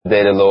The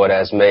day the Lord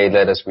has made,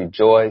 let us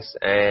rejoice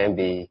and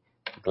be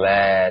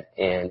glad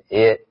in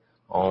it.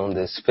 On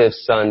this fifth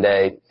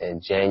Sunday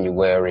in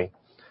January,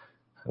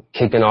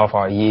 kicking off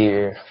our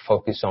year,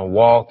 focused on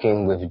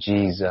walking with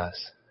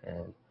Jesus.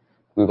 And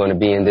we're going to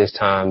be in this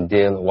time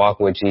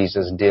walking with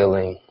Jesus,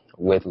 dealing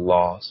with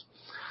loss.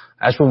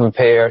 As we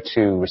prepare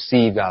to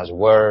receive God's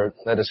word,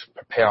 let us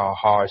prepare our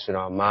hearts and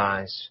our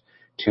minds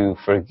to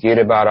forget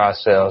about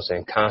ourselves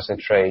and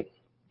concentrate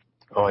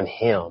on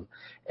Him,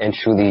 and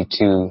truly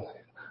to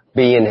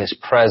be in His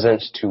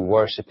presence, to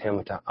worship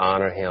Him, to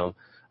honor Him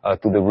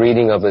through the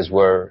reading of His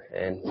word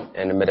and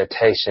the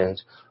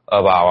meditations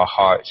of our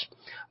hearts.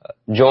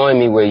 Join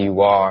me where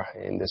you are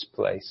in this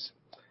place.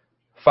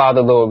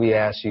 Father, Lord, we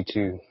ask you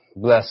to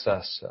bless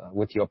us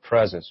with your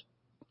presence,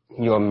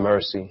 your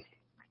mercy,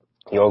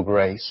 your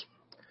grace.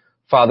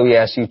 Father, we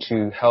ask you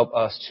to help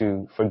us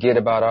to forget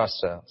about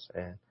ourselves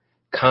and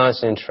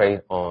concentrate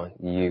on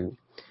you.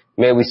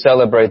 May we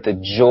celebrate the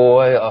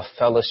joy of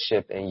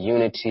fellowship and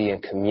unity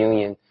and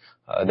communion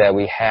that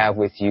we have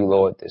with you,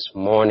 Lord, this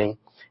morning.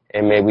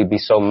 And may we be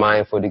so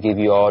mindful to give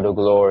you all the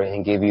glory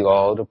and give you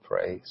all the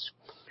praise.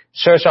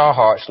 Search our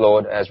hearts,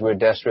 Lord, as we're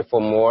desperate for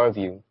more of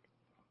you.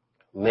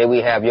 May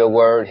we have your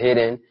word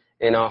hidden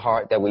in our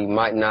heart that we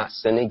might not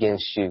sin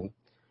against you.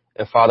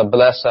 And Father,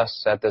 bless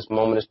us at this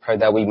moment of prayer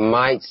that we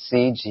might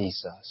see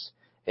Jesus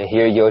and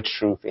hear your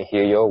truth and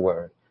hear your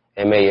word.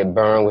 And may it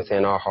burn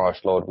within our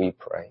hearts, Lord, we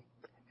pray.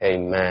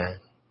 Amen.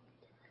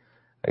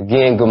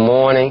 Again, good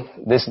morning.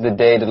 This is the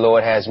day the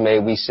Lord has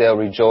made. We shall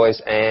rejoice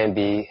and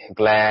be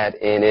glad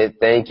in it.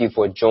 Thank you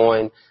for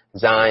joining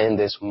Zion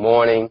this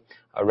morning.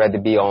 I'd rather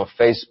be on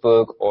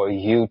Facebook or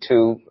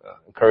YouTube.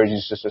 Encourage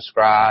you to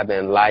subscribe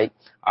and like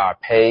our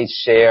page,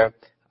 share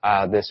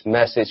this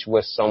message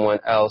with someone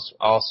else.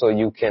 Also,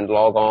 you can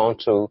log on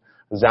to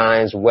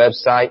Zion's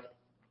website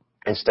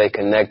and stay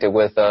connected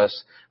with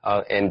us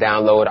and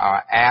download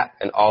our app,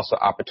 and also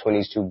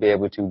opportunities to be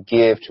able to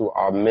give to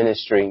our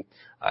ministry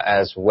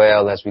as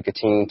well as we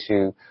continue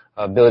to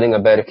building a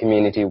better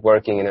community,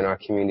 working in our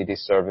community,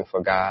 serving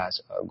for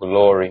God's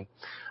glory.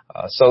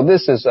 So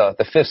this is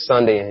the fifth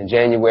Sunday in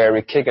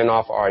January, kicking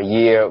off our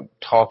year,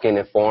 talking,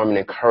 informing,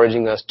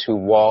 encouraging us to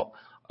walk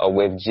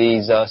with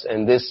Jesus.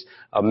 And this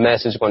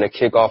message is going to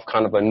kick off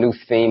kind of a new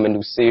theme, a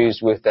new series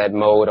with that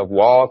mode of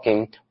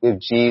walking with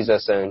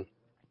Jesus and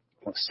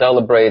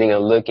celebrating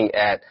and looking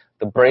at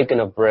the breaking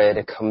of bread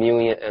and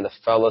communion and the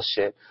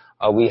fellowship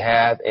we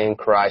have in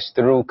Christ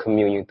through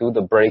communion, through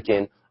the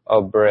breaking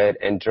of bread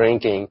and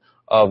drinking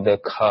of the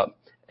cup,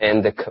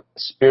 and the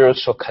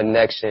spiritual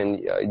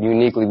connection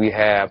uniquely we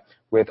have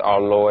with our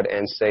Lord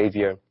and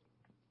Savior,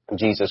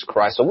 Jesus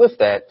Christ. So with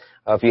that,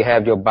 if you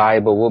have your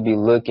Bible, we'll be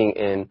looking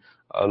in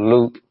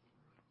Luke,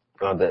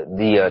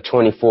 the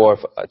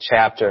 24th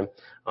chapter.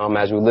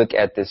 As we look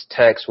at this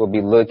text, we'll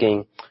be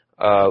looking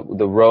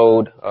the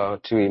road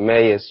to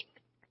Emmaus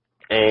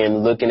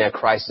and looking at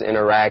Christ's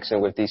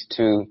interaction with these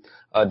two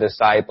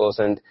disciples.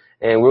 And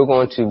we're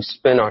going to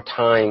spend our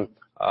time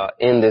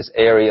in this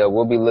area.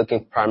 We'll be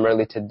looking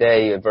primarily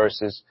today at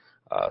verses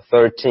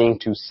 13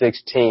 to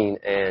 16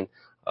 and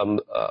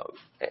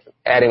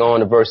adding on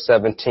to verse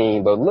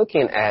 17, but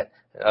looking at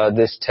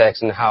this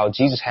text and how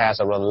Jesus has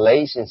a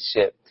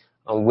relationship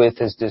with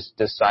his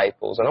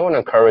disciples. And I want to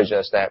encourage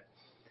us that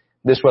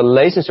this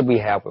relationship we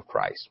have with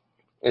Christ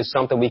is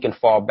something we can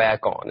fall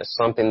back on. It's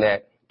something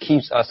that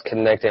keeps us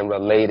connected and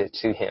related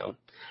to him.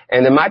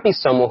 And there might be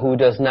someone who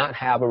does not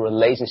have a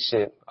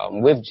relationship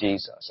with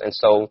Jesus. And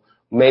so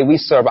may we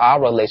serve our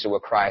relationship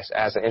with Christ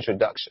as an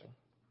introduction,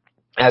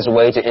 as a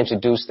way to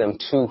introduce them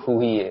to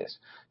who he is,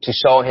 to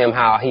show him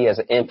how he has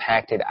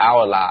impacted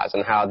our lives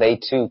and how they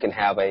too can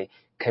have a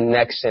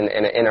connection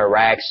and an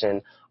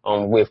interaction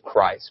with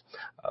Christ.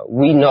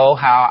 We know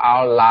how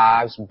our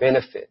lives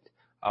benefit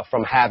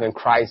from having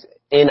Christ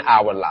in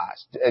our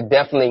lives.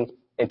 Definitely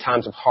in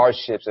times of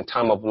hardships, in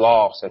time of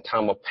loss, in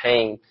time of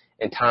pain,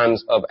 in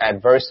times of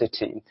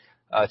adversity,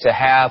 to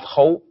have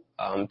hope,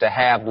 to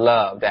have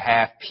love, to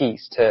have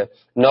peace, to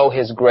know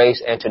his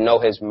grace and to know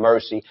his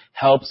mercy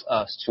helps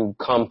us to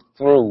come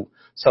through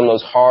some of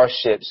those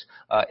hardships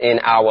in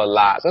our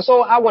lives. And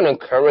so I want to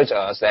encourage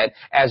us that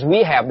as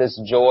we have this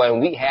joy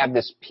and we have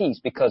this peace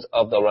because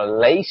of the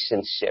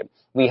relationship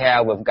we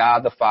have with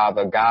God the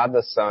Father, God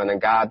the Son,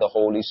 and God the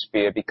Holy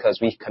Spirit, because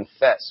we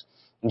confess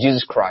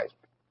Jesus Christ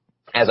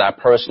as our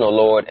personal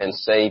Lord and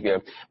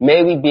Savior,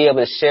 may we be able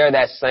to share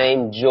that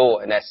same joy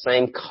and that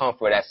same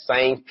comfort, that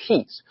same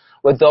peace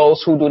with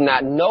those who do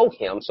not know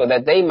him, so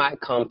that they might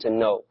come to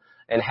know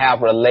and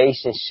have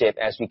relationship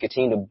as we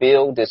continue to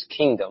build this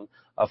kingdom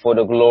for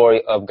the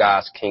glory of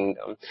God's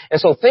kingdom.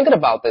 And so thinking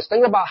about this,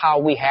 thinking about how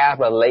we have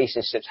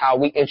relationships, how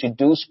we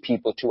introduce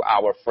people to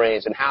our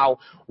friends, and how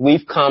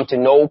we've come to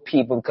know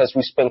people because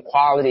we spend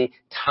quality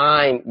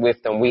time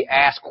with them. We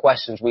ask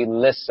questions, we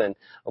listen,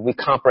 we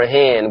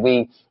comprehend,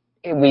 we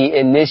we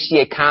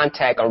initiate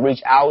contact or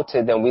reach out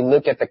to them, we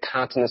look at the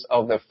countenance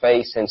of their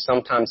face and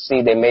sometimes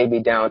see they may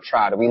be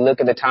downtrodden. We look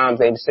at the times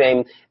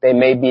they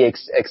may be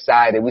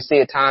excited. We see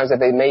at times that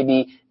they may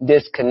be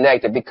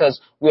disconnected because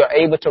we are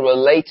able to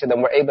relate to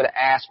them. We're able to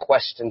ask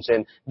questions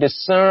and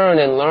discern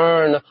and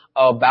learn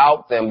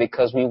about them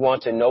because we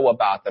want to know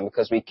about them,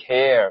 because we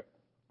care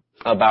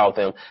about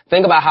them.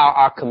 Think about how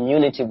our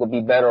community would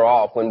be better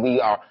off when we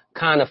are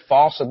kind of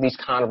foster these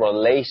kind of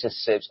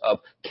relationships of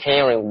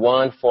caring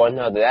one for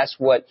another. That's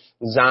what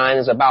Zion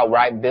is about,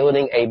 right?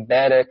 Building a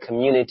better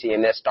community.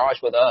 And that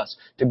starts with us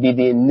to be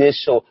the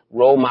initial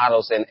role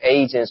models and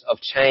agents of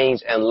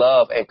change and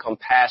love and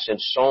compassion,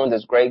 showing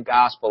this great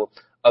gospel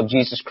of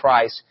Jesus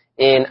Christ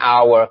in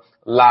our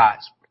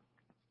lives.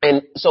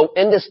 And so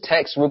in this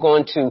text, we're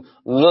going to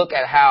look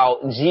at how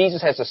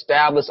Jesus has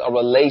established a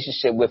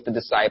relationship with the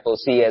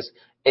disciples. He has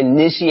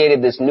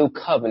initiated this new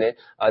covenant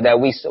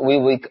that we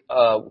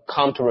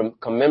come to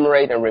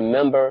commemorate and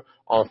remember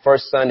on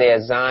First Sunday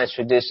as Zion's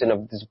tradition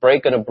of this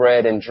breaking of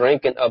bread and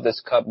drinking of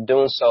this cup,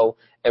 doing so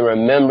in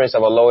remembrance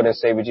of our Lord and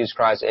Savior Jesus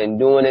Christ, and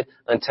doing it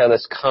until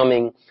His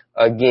coming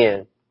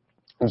again.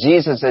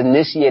 Jesus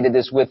initiated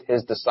this with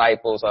His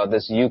disciples,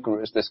 this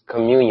Eucharist, this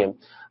communion,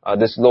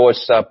 this Lord's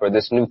Supper,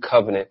 this new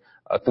covenant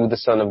through the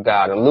Son of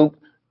God. In Luke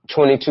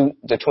 22,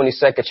 the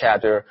 22nd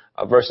chapter,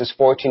 verses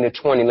 14 to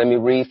 20, let me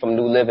read from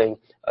New Living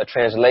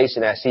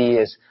Translation, as he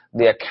is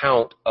the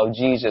account of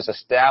Jesus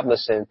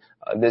establishing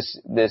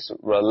this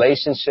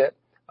relationship,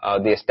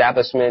 the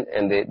establishment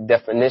and the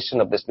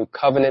definition of this new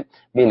covenant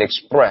being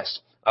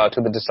expressed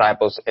to the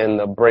disciples in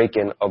the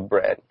breaking of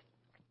bread.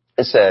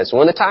 It says,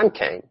 when the time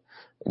came,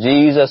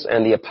 Jesus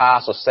and the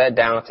apostles sat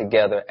down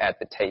together at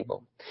the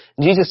table.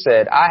 Jesus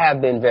said, I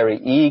have been very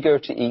eager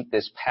to eat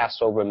this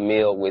Passover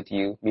meal with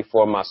you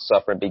before my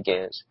supper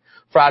begins.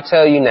 For I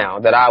tell you now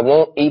that I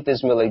won't eat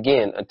this meal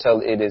again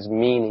until its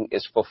meaning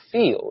is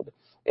fulfilled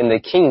in the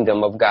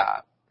kingdom of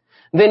God.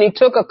 Then he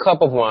took a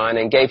cup of wine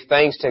and gave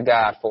thanks to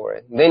God for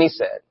it. Then he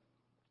said,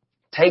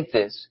 take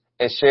this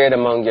and share it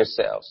among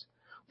yourselves,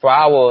 for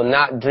I will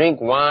not drink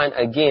wine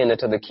again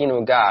until the kingdom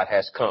of God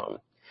has come.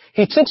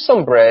 He took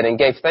some bread and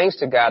gave thanks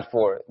to God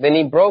for it. Then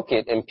he broke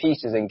it in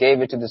pieces and gave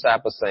it to the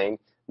disciples, saying,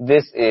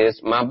 this is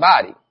my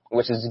body,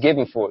 which is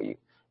given for you.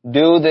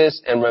 Do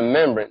this in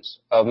remembrance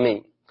of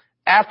me.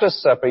 After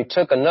supper, he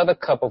took another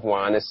cup of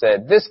wine and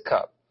said, this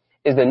cup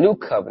is the new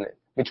covenant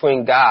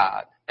between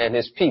God and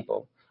His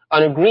people,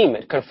 an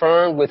agreement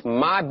confirmed with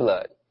my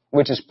blood,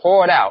 which is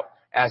poured out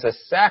as a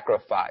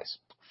sacrifice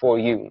for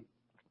you.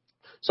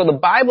 So the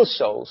Bible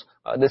shows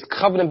this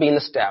covenant being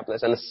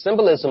established and the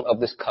symbolism of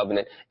this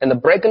covenant and the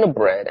breaking of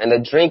bread and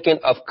the drinking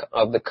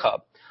of the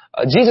cup.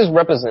 Jesus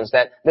represents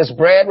that this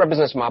bread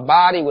represents my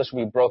body, which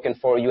will be broken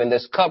for you, and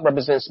this cup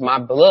represents my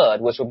blood,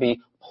 which will be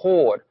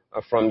poured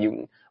from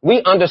you.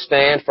 We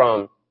understand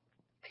from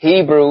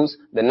Hebrews,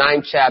 the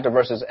 9th chapter,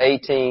 verses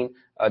 18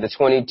 to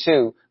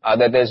 22,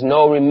 that there's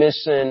no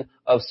remission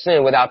of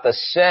sin without the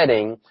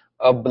shedding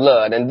of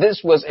blood. And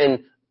this was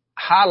in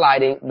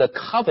highlighting the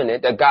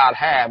covenant that God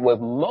had with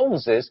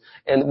Moses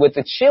and with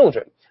the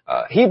children.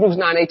 Hebrews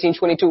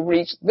 9:18-22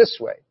 reads this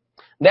way.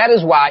 That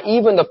is why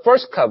even the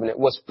first covenant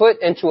was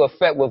put into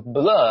effect with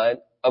blood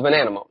of an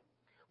animal.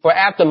 For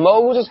after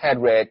Moses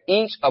had read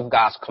each of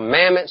God's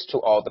commandments to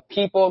all the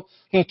people,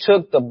 he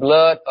took the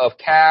blood of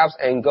calves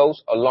and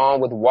goats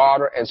along with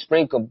water and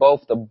sprinkled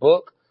both the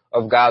book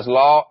of God's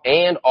law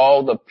and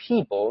all the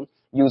people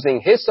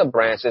using hyssop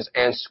branches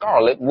and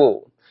scarlet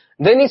wool.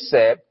 Then he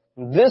said,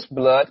 this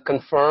blood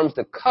confirms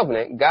the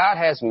covenant God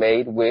has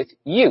made with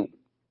you.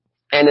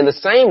 And in the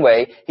same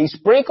way, he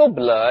sprinkled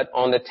blood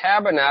on the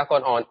tabernacle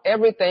and on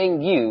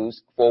everything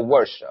used for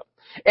worship.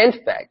 In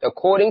fact,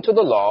 according to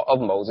the law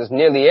of Moses,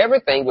 nearly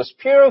everything was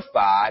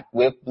purified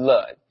with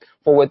blood.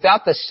 For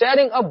without the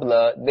shedding of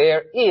blood,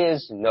 there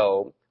is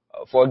no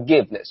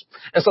forgiveness.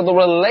 And so the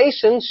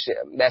relationship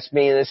that's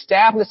being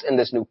established in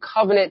this new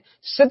covenant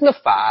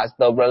signifies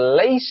the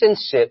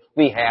relationship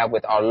we have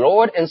with our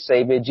Lord and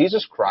Savior,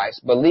 Jesus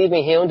Christ,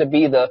 believing Him to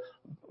be the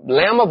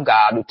Lamb of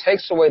God who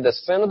takes away the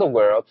sin of the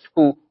world,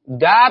 who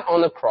died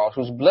on the cross,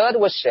 whose blood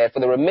was shed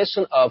for the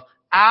remission of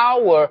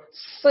our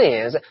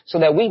sins so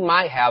that we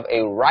might have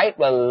a right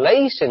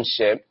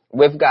relationship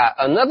with God.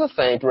 Another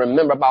thing to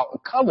remember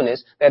about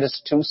covenants, that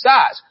is two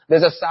sides.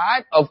 There's a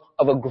side of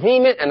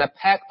agreement and a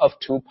pact of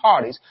two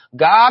parties.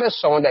 God is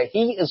showing that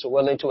He is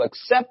willing to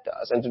accept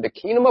us into the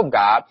kingdom of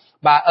God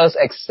by us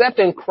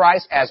accepting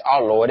Christ as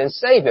our Lord and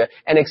Savior.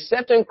 And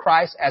accepting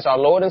Christ as our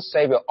Lord and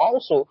Savior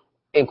also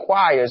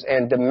inquires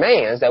and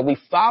demands that we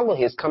follow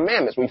His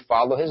commandments. We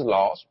follow His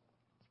laws.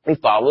 We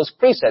follow His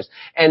precepts.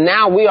 And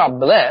now we are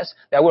blessed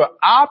that we're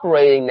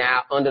operating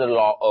now under the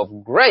law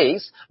of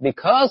grace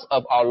because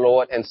of our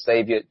Lord and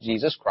Savior,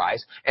 Jesus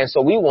Christ. And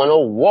so we want to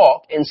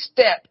walk in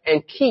step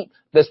and keep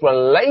this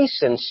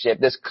relationship,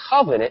 this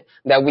covenant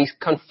that we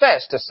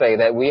confess to say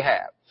that we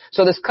have.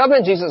 So this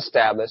covenant Jesus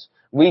established,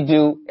 we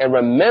do in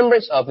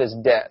remembrance of His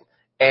death.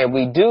 And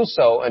we do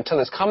so until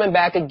His coming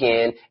back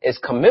again is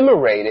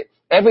commemorated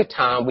every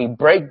time we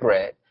break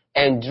bread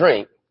and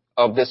drink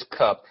of this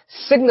cup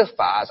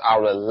signifies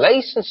our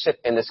relationship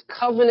in this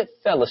covenant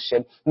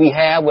fellowship we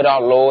have with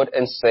our Lord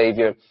and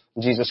Savior,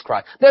 Jesus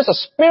Christ. There's a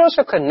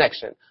spiritual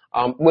connection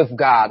with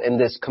God in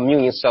this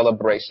communion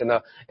celebration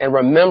and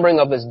remembering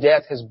of his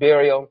death, his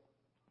burial,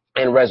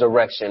 and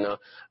resurrection.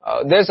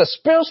 There's a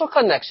spiritual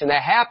connection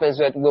that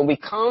happens when we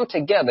come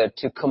together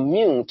to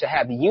commune, to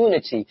have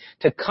unity,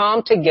 to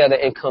come together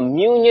in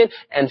communion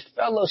and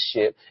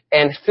fellowship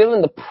and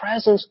feeling the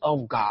presence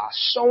of God,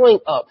 showing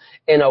up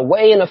in a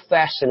way, in a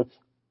fashion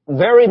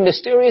very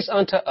mysterious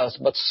unto us,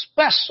 but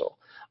special,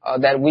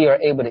 that we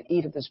are able to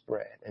eat of this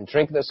bread and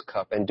drink this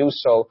cup and do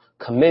so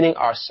committing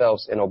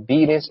ourselves in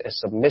obedience and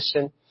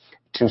submission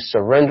to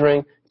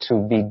surrendering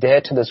to be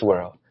dead to this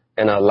world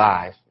and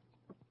alive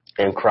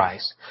in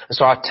Christ. And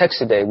so our text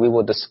today, we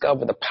will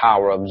discover the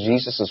power of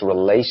Jesus'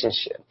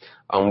 relationship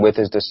with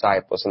his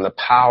disciples and the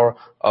power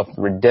of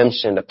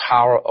redemption, the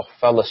power of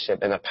fellowship,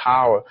 and the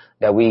power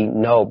that we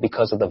know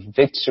because of the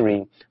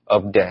victory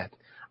of death.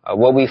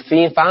 What we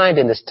find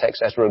in this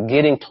text as we're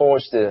getting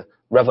towards the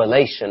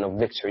revelation of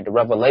victory, the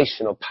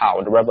revelation of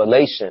power, the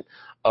revelation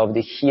of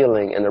the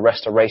healing and the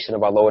restoration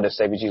of our Lord and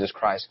Savior Jesus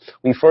Christ,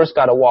 we first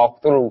got to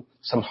walk through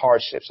some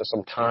hardships or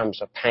some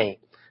times of pain,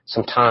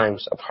 some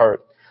times of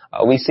hurt.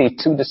 We see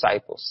two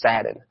disciples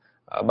saddened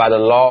by the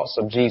loss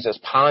of Jesus,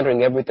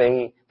 pondering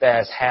everything that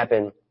has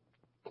happened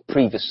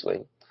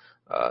previously.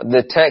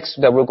 The text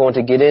that we're going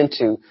to get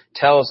into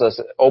tells us,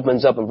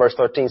 opens up in verse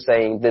 13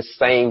 saying, this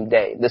same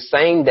day. The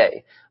same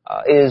day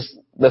is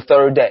the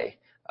third day.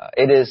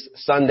 It is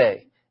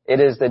Sunday. It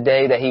is the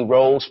day that he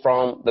rose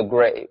from the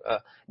grave.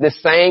 The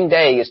same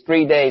day is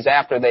 3 days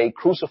after they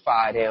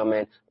crucified him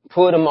and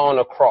put him on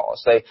a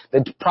cross.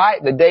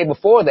 The day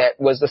before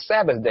that was the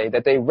Sabbath day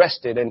that they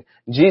rested, and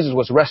Jesus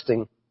was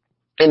resting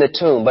in the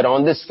tomb. But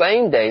on this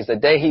same day is the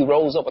day he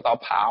rose up with all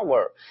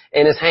power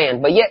in his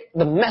hand. But yet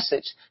the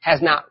message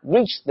has not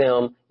reached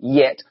them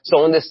yet. So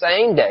on the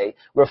same day,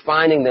 we're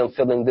finding them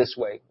feeling this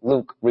way.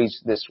 Luke reads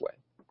this way.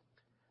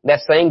 That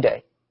same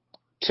day,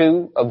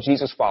 two of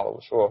Jesus'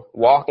 followers were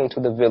walking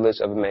to the village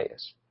of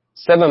Emmaus,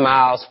 7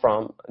 miles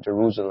from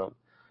Jerusalem.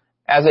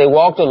 As they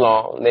walked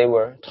along, they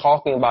were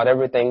talking about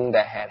everything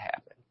that had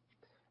happened.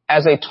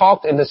 As they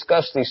talked and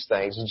discussed these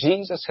things,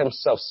 Jesus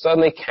himself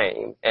suddenly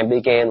came and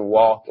began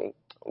walking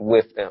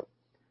with them.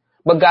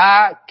 But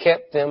God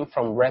kept them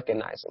from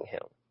recognizing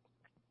him.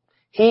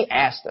 He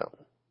asked them,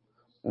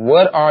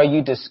 "What are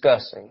you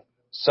discussing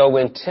so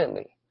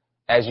intently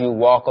as you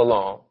walk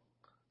along?"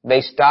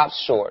 They stopped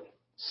short,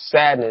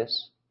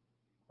 sadness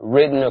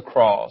written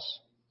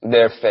across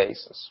their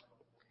faces.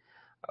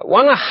 I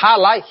want to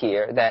highlight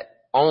here that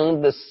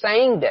on the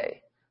same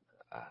day,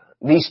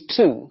 these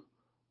two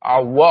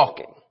are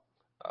walking.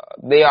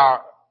 They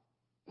are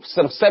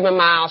some 7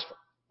 miles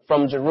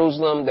from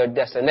Jerusalem, their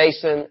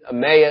destination,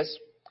 Emmaus.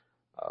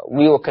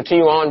 We will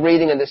continue on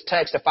reading in this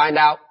text to find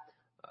out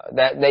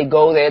that they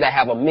go there to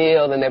have a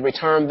meal and they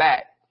return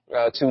back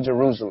to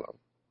Jerusalem.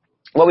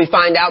 What we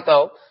find out,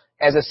 though,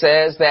 as it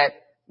says, that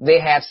they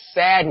have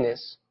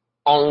sadness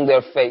on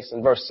their face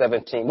in verse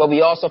 17. What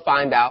we also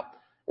find out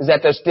is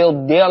that they're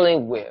still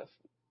dealing with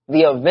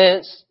the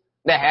events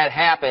that had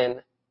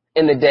happened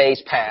in the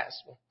days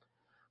past.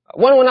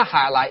 What I want to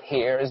highlight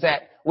here is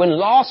that when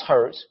loss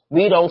hurts,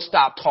 we don't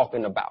stop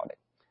talking about it.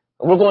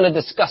 We're going to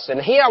discuss it.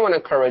 And here I want to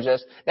encourage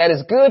us that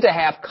it's good to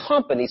have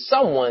company,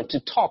 someone to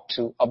talk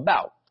to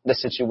about the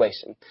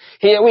situation.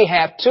 Here we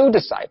have two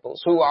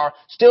disciples who are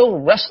still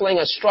wrestling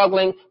and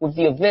struggling with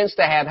the events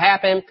that have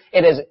happened.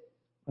 It has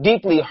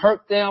deeply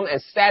hurt them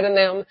and saddened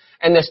them,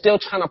 and they're still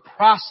trying to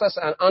process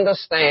and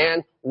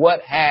understand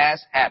what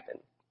has happened.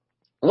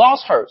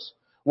 Loss hurts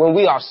when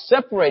we are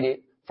separated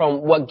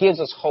from what gives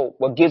us hope,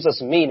 what gives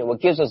us meaning,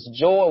 what gives us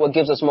joy, what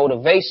gives us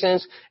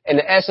motivations, and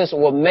the essence of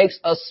what makes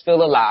us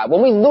feel alive.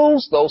 When we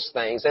lose those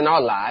things in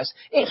our lives,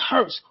 it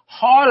hurts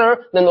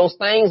harder than those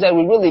things that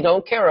we really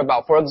don't care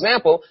about. For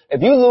example,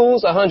 if you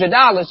lose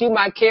 $100, you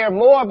might care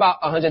more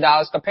about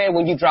 $100 compared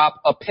when you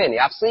drop a penny.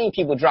 I've seen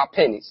people drop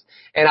pennies,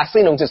 and I've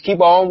seen them just keep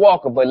on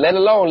walking, but let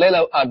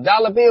a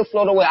dollar bill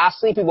float away. I've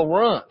seen people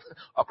run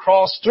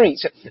across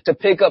streets to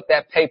pick up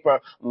that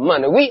paper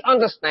money. We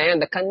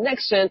understand the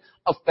connection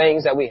of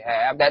things that we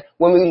have, that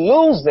when we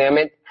lose them,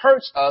 it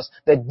hurts us.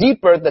 The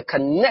deeper the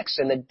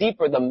connection, the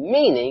deeper the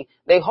meaning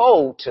they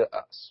hold to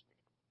us,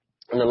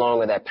 and the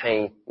longer that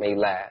pain may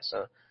last.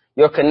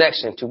 Your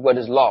connection to what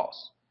is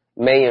lost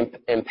may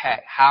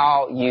impact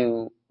how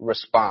you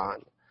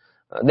respond.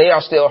 They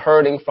are still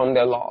hurting from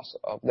their loss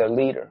of their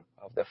leader,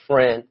 of their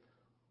friend,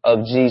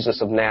 of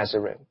Jesus of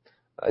Nazareth.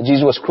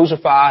 Jesus was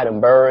crucified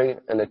and buried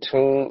in the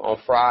tomb on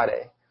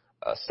Friday.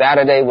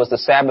 Saturday was the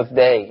Sabbath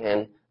day,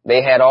 and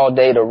they had all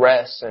day to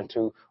rest and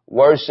to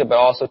worship, but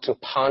also to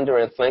ponder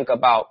and think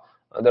about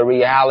the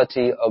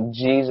reality of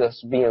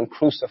Jesus being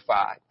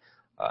crucified.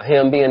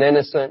 Him being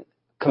innocent,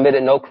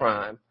 committed no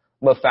crime,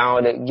 but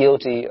found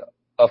guilty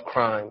of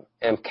crime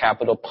and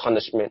capital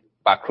punishment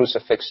by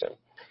crucifixion.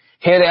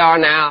 Here they are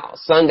now,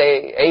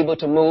 Sunday, able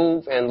to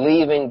move and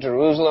leaving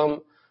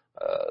Jerusalem,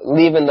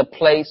 leaving the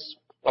place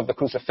of the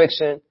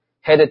crucifixion,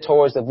 headed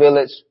towards the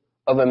village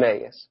of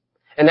Emmaus.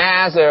 And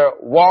as they're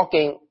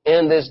walking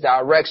in this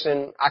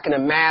direction, I can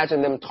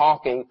imagine them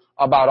talking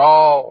about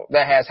all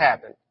that has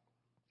happened.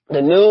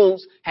 The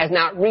news has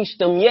not reached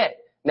them yet.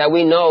 Now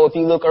we know if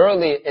you look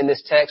early in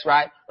this text,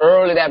 right,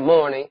 early that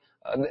morning,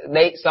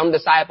 some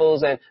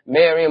disciples and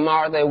Mary and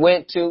Martha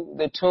went to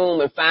the tomb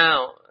and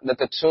found that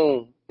the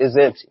tomb is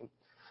empty.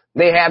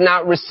 They have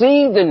not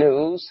received the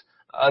news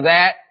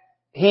that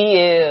he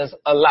is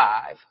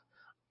alive.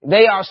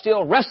 They are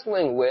still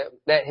wrestling with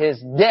that his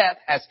death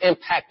has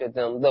impacted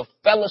them. The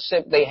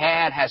fellowship they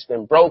had has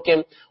been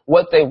broken.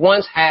 What they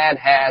once had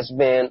has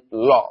been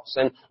lost.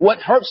 And what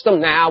hurts them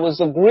now is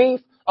the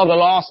grief of the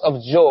loss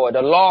of joy,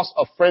 the loss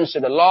of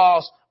friendship, the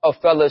loss of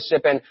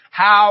fellowship. And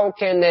how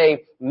can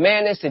they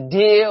manage to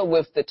deal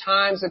with the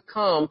times that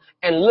come?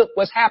 And look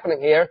what's happening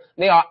here.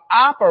 They are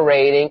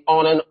operating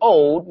on an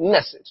old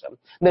message.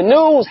 The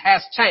news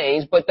has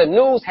changed, but the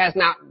news has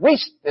not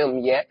reached them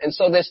yet. And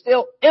so they're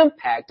still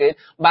impacted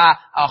by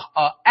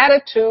a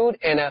attitude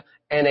and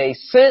a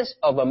sense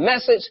of a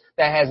message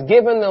that has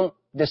given them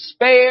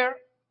despair,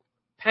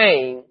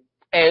 pain,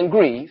 and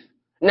grief,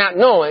 not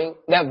knowing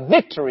that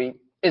victory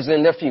is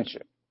in their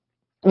future.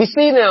 We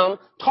see them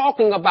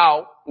talking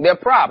about their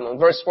problem.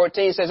 Verse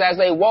 14 says, as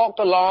they walked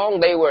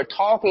along, they were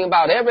talking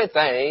about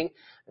everything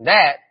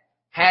that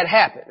had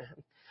happened.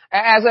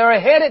 As they were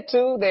headed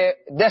to their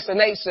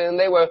destination,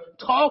 they were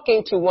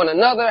talking to one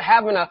another,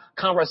 having a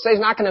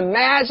conversation. I can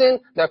imagine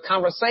their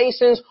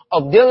conversations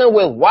of dealing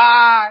with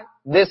why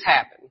this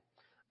happened.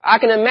 I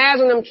can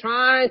imagine them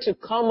trying to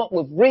come up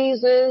with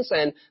reasons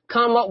and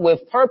come up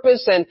with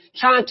purpose and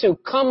trying to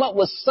come up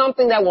with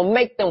something that will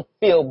make them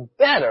feel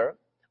better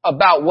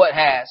about what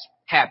has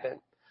happened.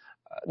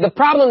 The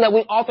problem that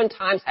we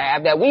oftentimes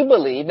have, that we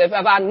believe that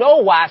if I know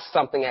why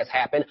something has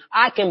happened,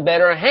 I can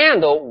better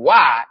handle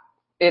why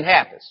it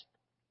happens.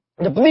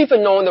 The belief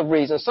in knowing the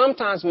reason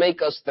sometimes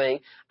make us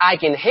think I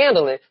can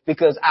handle it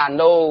because I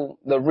know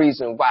the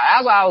reason why.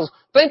 As I was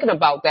thinking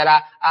about that,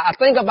 I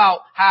think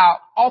about how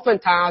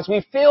oftentimes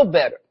we feel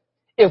better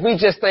if we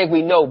just think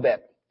we know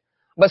better.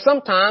 But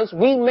sometimes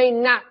we may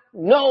not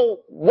know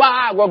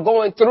why we're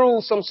going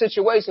through some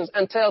situations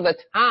until the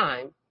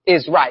time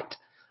is right.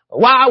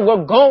 While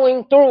we're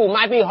going through,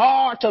 might be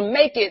hard to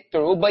make it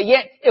through, but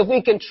yet if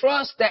we can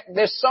trust that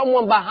there's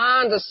someone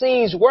behind the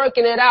scenes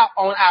working it out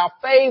on our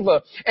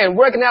favor and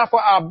working it out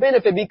for our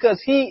benefit because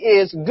he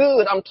is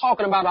good. I'm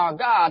talking about our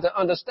God, to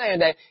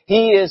understand that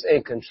he is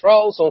in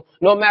control. So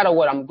no matter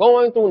what I'm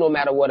going through, no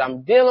matter what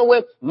I'm dealing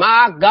with,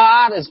 my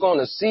God is going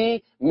to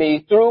see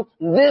me through.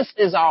 This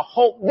is our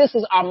hope. This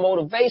is our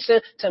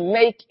motivation to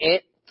make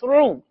it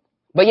through.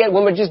 But yet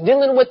when we're just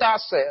dealing with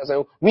ourselves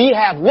and we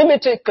have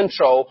limited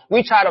control,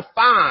 we try to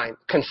find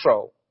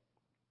control.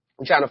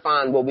 We try to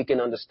find what we can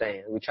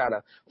understand. We try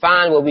to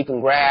find what we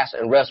can grasp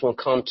and rest and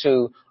come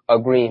to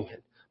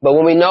agreement. But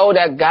when we know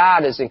that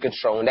God is in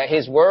control and that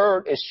his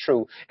word is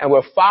true and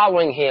we're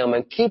following him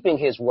and keeping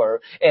his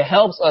word, it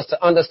helps us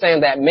to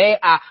understand that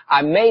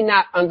I may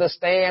not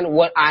understand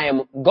what I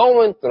am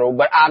going through,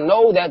 but I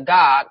know that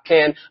God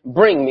can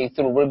bring me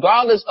through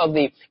regardless of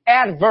the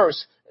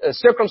adverse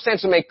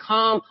circumstances may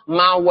come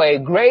my way.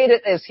 Greater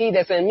is he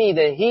that's in me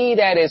than he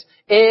that is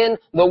in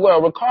the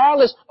world.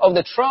 Regardless of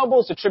the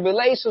troubles, the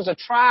tribulations, the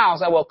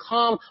trials that will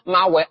come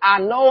my way, I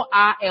know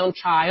I am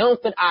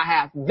triumphant. I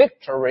have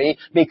victory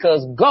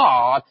because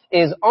God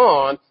is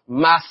on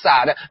my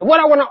side.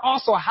 What I want to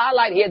also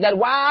highlight here, that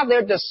while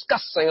they're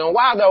discussing and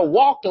while they're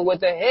walking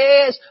with their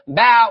heads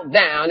bowed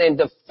down in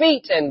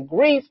defeat and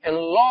grief and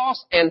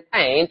loss and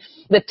pain,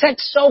 the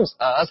text shows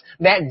us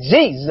that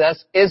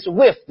Jesus is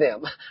with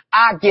them.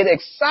 I get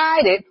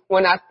excited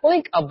when I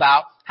think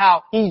about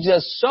how he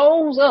just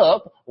shows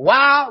up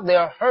while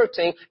they're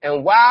hurting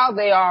and while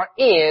they are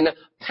in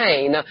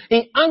pain.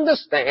 He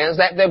understands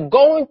that they're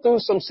going through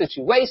some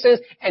situations,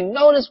 and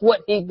notice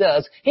what he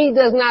does. He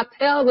does not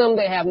tell them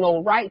they have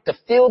no right to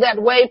feel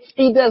that way.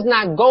 He does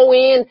not go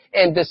in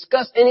and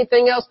discuss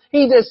anything else.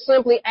 He just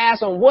simply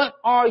asks them, what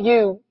are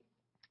you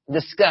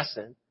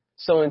discussing?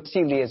 So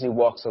intently as he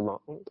walks along.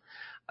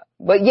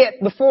 But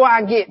yet, before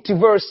I get to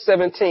verse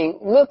 17,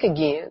 look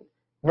again.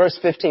 Verse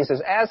 15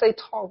 says, as they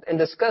talked and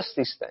discussed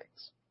these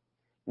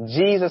things,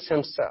 Jesus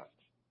himself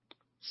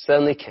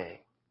suddenly came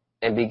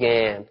and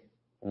began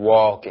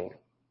walking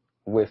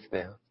with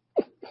them.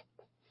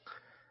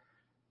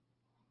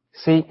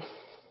 See,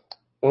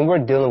 when we're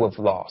dealing with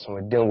loss, when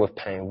we're dealing with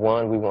pain,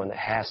 one, we want to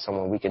have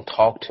someone we can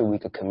talk to, we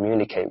can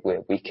communicate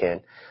with, we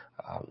can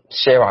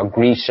share our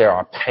grief, share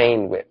our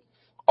pain with.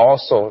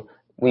 Also,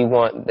 we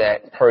want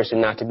that person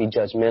not to be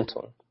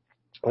judgmental.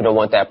 We don't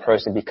want that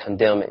person to be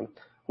condemning.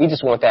 We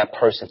just want that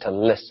person to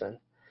listen.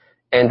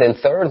 And then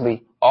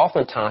thirdly,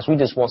 oftentimes we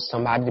just want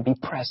somebody to be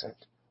present,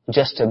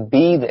 just to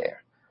be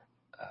there.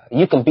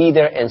 You can be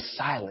there in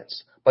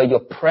silence, but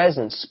your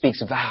presence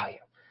speaks value,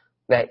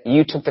 that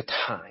you took the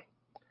time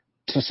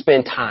to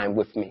spend time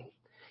with me.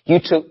 You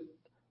took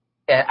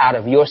out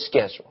of your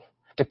schedule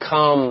to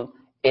come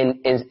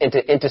and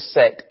to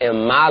intersect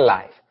in my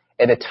life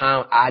at a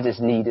time I just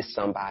needed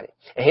somebody.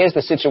 And here's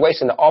the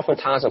situation that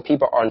oftentimes when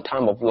people are in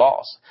time of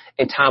loss,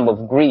 in time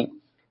of grief,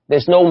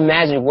 there's no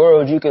magic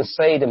words you can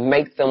say to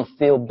make them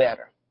feel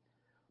better.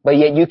 But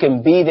yet you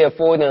can be there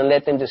for them and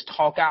let them just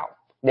talk out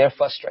their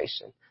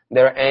frustration,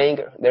 their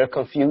anger, their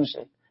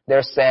confusion,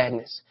 their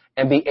sadness,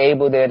 and be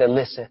able there to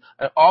listen.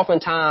 And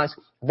oftentimes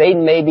they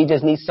maybe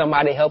just need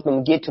somebody to help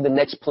them get to the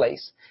next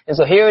place. And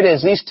so here it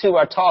is. These two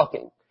are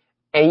talking.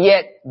 And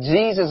yet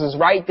Jesus is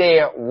right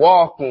there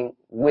walking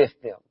with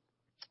them.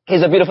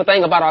 Here's a beautiful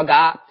thing about our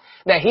God,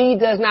 that he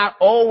does not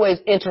always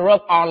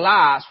interrupt our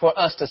lives for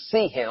us to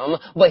see him,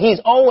 but he's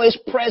always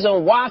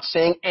present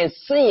watching and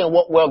seeing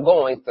what we're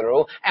going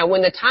through. And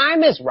when the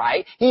time is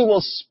right, he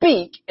will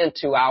speak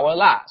into our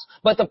lives.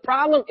 But the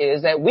problem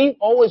is that we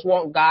always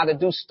want God to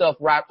do stuff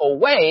right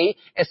away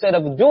instead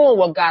of doing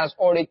what God has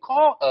already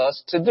called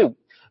us to do.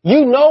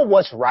 You know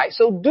what's right,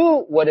 so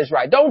do what is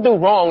right. Don't do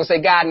wrong and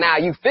say, God, now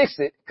you fix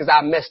it because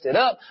I messed it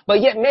up. But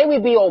yet may we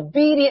be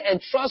obedient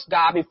and trust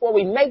God before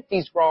we make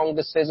these wrong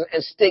decisions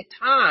and stick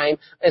time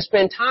and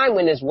spend time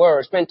in his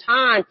word, spend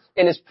time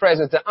in his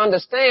presence to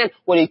understand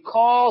what he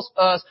calls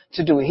us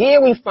to do.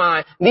 Here we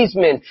find these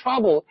men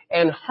troubled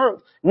and hurt,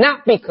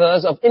 not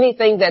because of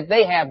anything that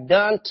they have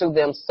done to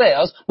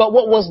themselves, but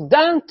what was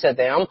done to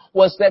them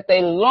was that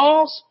they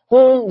lost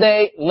whom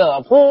they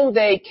loved, whom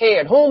they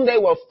cared, whom they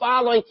were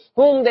following,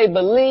 whom they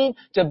believed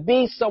to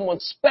be someone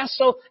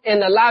special in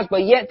their lives,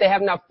 but yet they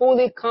have not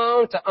fully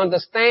come to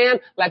understand,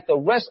 like the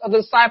rest of the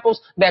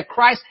disciples, that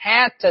Christ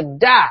had to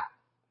die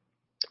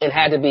and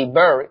had to be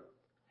buried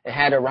and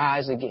had to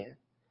rise again.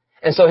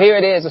 And so here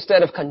it is,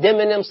 instead of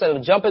condemning them, instead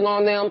of jumping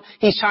on them,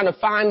 he's trying to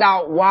find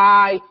out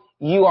why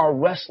you are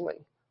wrestling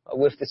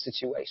with the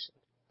situation.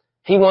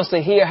 He wants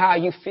to hear how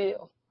you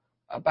feel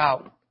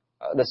about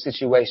the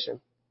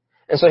situation.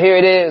 And so here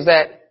it is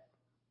that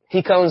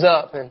he comes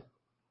up and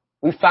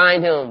we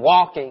find him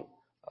walking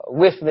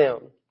with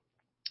them.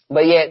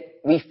 But yet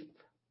we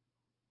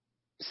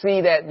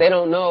see that they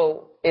don't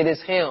know it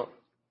is him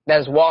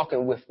that is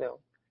walking with them.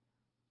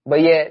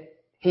 But yet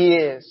he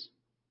is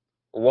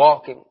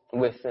walking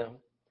with them.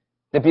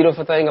 The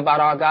beautiful thing about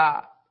our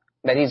God,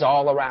 that he's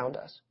all around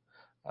us.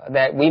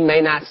 That we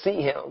may not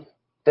see him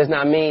does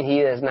not mean he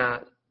is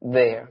not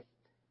there.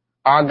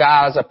 Our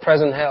God is a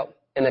present help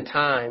in a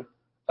time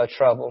of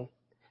trouble.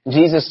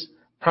 Jesus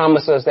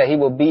promised us that he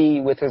will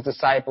be with his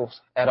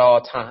disciples at all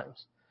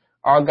times.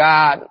 Our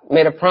God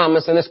made a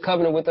promise in this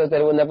covenant with us that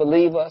he will never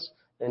leave us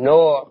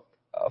nor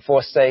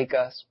forsake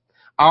us.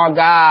 Our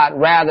God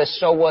rather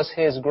show us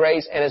his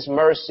grace and his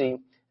mercy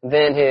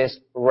than his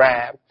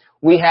wrath.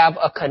 We have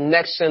a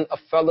connection, a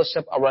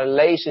fellowship, a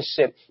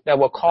relationship that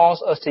will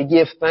cause us to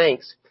give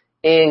thanks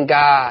in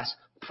God's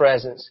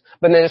presence.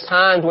 But there's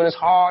times when it's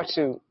hard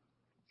to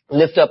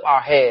lift up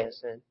our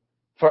heads and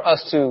for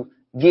us to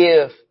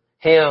give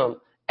him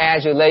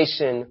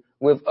adulation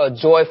with a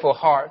joyful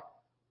heart.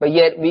 But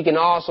yet we can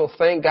also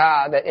thank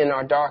God that in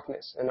our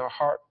darkness, in our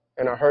heart,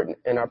 in our hurt,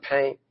 in our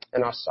pain,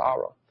 in our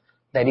sorrow,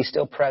 that he's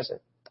still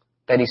present,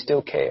 that he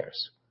still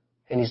cares,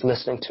 and he's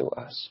listening to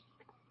us.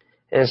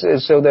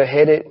 And so they're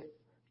headed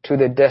to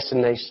their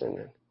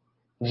destination.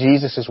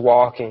 Jesus is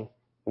walking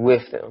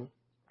with them.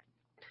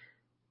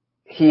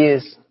 He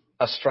is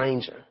a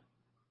stranger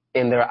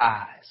in their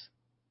eyes.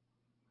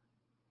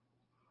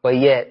 But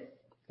yet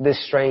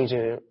this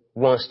stranger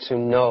wants to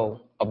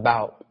know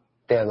about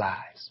their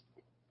lives.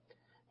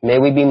 May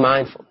we be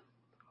mindful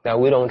that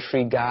we don't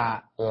treat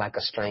God like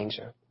a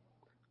stranger,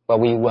 but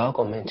we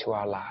welcome into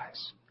our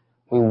lives.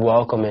 We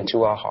welcome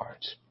into our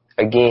hearts.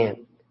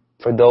 Again,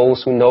 for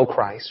those who know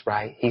Christ,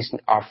 right? He's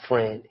our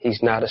friend.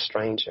 He's not a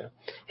stranger.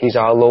 He's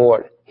our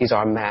Lord. He's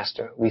our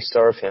master. We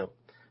serve him.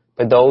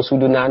 But those who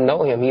do not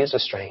know him, he is a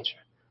stranger.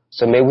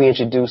 So may we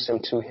introduce him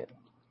to him.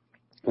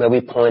 May we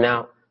point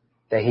out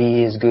that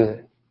he is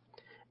good.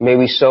 May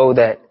we show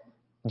that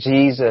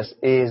Jesus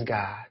is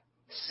God,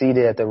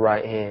 seated at the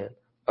right hand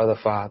of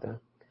the Father.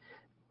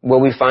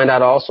 What we find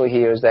out also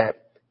here is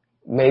that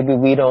maybe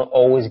we don't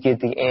always get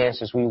the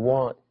answers we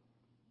want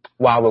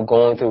while we're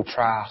going through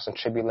trials and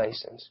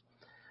tribulations.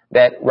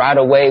 That right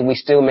away we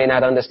still may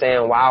not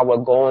understand why we're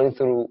going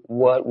through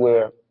what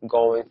we're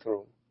going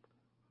through.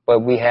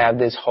 But we have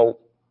this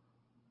hope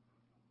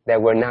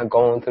that we're not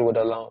going through it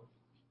alone.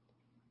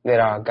 That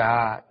our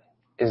God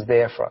is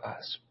there for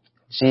us.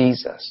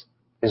 Jesus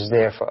is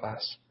there for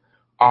us.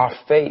 Our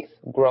faith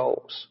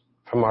grows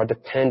from our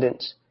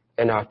dependence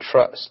and our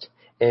trust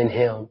in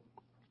him.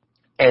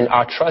 And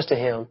our trust in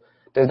him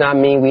does not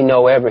mean we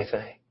know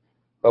everything,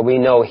 but we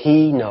know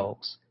he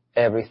knows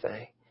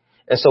everything.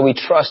 And so we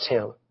trust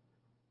him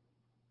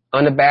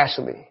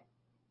unabashedly,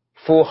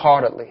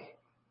 full-heartedly,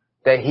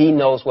 that he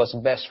knows what's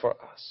best for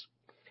us.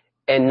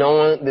 And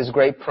knowing this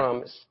great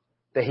promise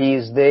that he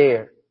is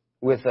there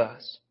with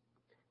us.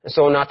 And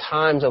so in our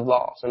times of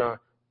loss, in our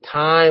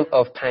time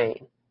of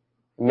pain,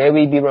 may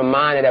we be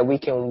reminded that we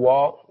can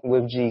walk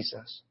with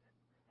Jesus,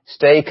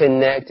 stay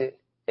connected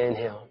in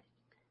him,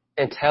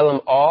 and tell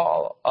him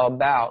all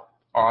about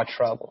our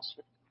troubles.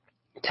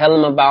 Tell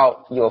him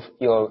about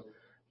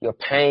your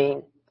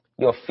pain,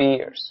 your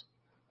fears.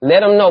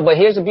 Let him know. But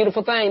here's the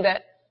beautiful thing,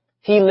 that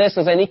he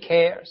listens and he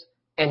cares,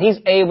 and he's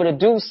able to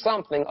do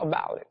something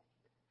about it.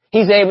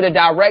 He's able to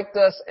direct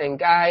us and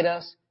guide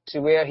us to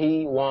where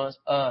he wants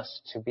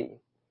us to be.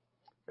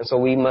 And so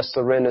we must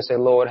surrender and say,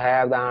 Lord,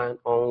 have thine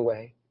own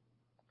way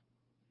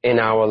in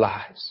our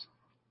lives.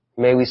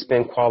 May we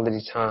spend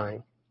quality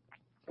time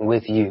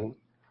with you.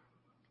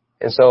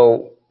 And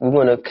so we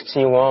want to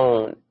continue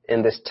on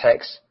in this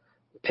text,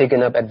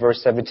 picking up at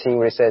verse 17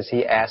 where it says,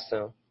 he asked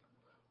them,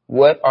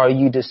 what are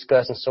you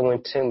discussing so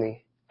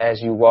intently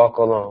as you walk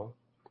along?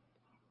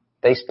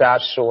 They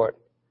stopped short,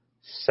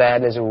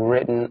 sadness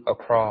written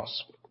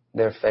across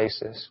their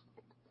faces.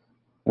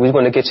 We're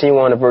going to continue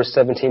on to verse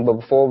 17, but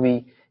before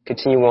we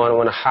continue on, I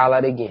want to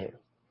highlight again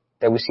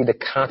that we see the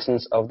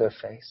countenance of their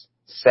face.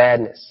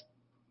 Sadness,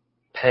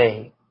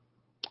 pain,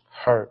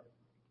 hurt.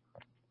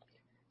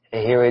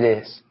 And here it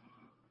is.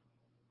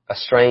 A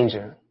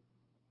stranger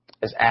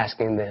is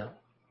asking them,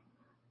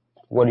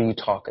 what are you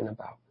talking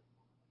about?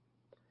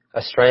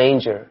 A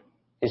stranger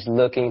is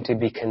looking to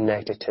be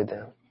connected to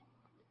them.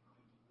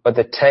 But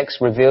the text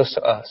reveals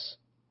to us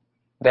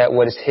that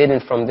what is hidden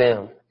from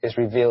them is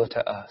revealed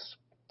to us,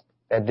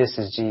 that this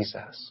is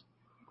Jesus.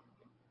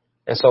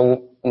 And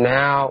so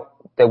now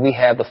that we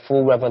have the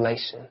full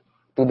revelation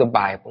through the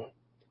Bible,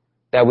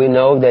 that we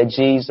know that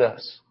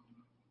Jesus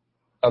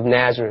of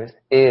Nazareth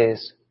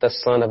is the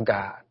Son of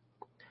God.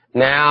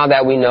 Now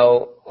that we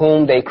know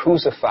whom they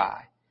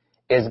crucify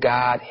is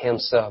God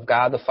himself,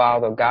 God the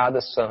Father, God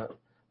the Son,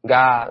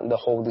 God the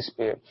Holy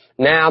Spirit.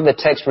 Now the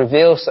text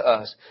reveals to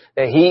us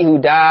that he who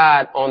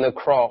died on the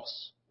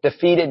cross,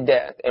 defeated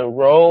death, and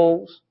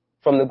rose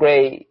from the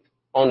grave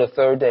on the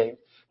third day.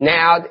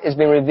 Now it's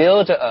been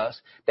revealed to us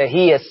that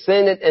he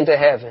ascended into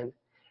heaven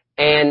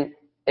and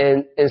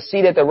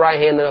seated at the right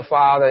hand of the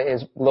Father in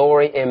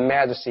glory and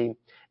majesty.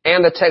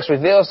 And the text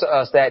reveals to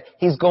us that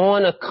he's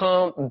going to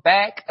come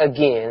back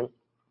again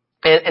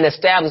and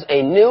establish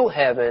a new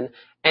heaven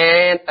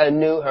and a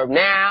new earth.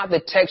 Now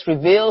the text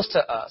reveals to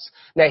us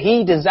that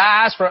he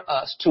desires for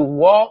us to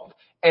walk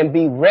and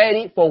be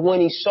ready for when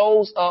he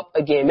shows up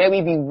again. May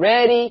we be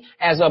ready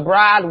as a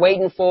bride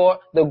waiting for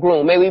the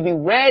groom. May we be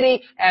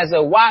ready as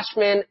a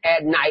watchman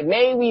at night.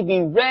 May we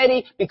be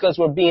ready because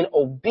we're being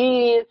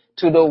obedient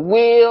to the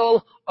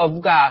will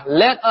of God.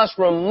 Let us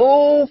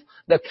remove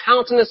the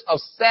countenance of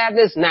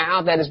sadness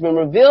now that has been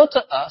revealed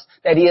to us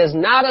that he is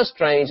not a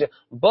stranger,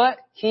 but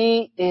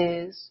he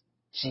is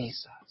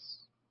Jesus.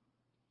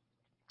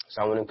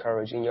 So I want to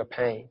encourage you in your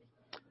pain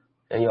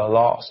and your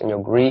loss and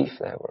your grief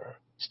that we're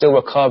still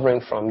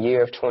recovering from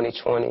year of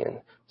 2020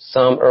 and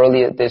some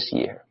earlier this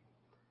year.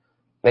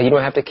 Now, you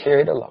don't have to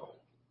carry it alone.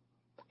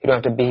 You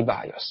don't have to be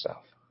by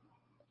yourself.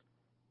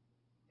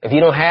 If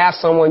you don't have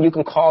someone you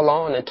can call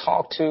on and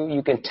talk to,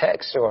 you can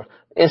text or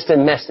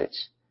instant message.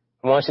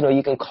 I want you to know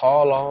you can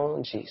call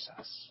on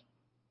Jesus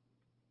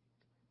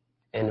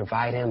and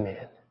invite him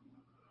in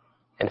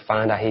and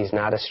find out he's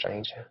not a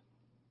stranger,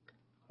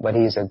 but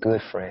he's a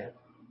good friend.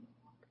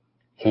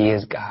 He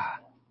is God.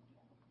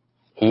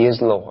 He is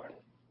Lord.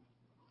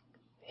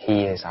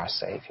 He is our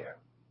Savior.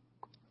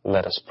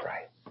 Let us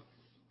pray.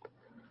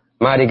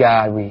 Mighty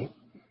God, we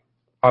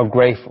are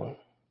grateful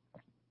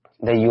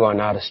that you are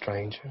not a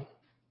stranger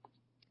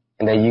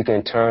and that you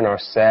can turn our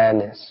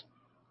sadness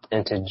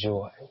into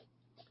joy.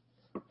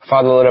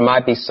 Father, Lord, there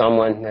might be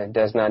someone that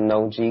does not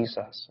know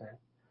Jesus.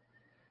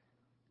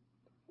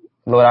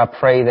 Lord, I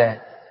pray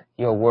that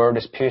your word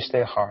has pierced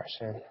their hearts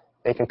and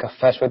they can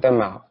confess with their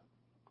mouth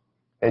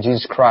that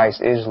Jesus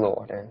Christ is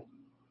Lord and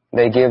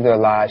they give their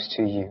lives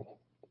to you.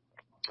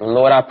 And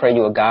Lord, I pray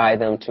you will guide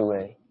them to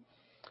a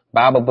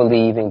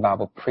Bible-believing,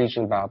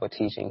 Bible-preaching,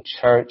 Bible-teaching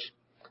church,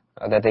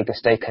 that they can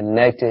stay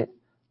connected.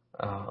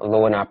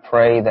 Lord, and I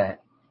pray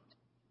that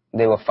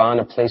they will find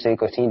a place they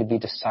continue to be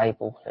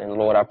discipled. And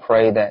Lord, I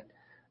pray that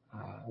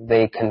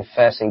they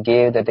confess and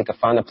give, that they can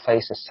find a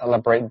place and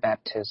celebrate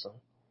baptism.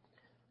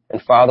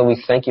 And Father,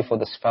 we thank you for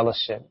this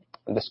fellowship,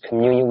 this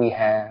communion we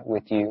have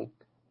with you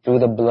through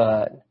the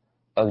blood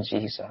of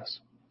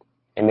Jesus.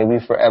 And may we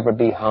forever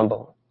be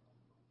humble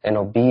and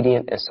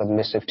obedient and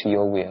submissive to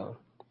your will.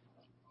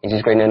 In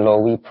Jesus' great name,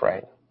 Lord, we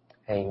pray.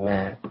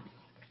 Amen.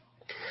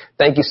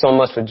 Thank you so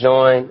much for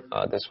joining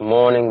this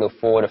morning. Look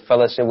forward to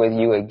fellowship with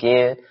you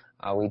again.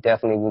 We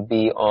definitely will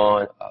be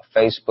on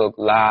Facebook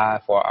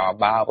Live for our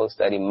Bible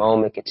study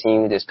moment.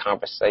 Continue this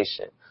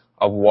conversation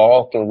of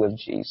walking with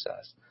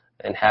Jesus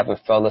and having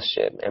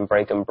fellowship and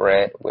breaking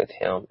bread with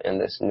him in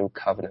this new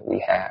covenant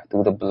we have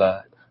through the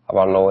blood of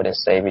our Lord and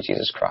Savior,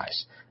 Jesus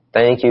Christ.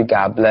 Thank you.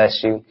 God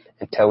bless you.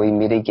 Until we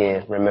meet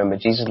again, remember,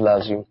 Jesus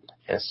loves you,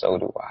 and so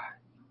do I.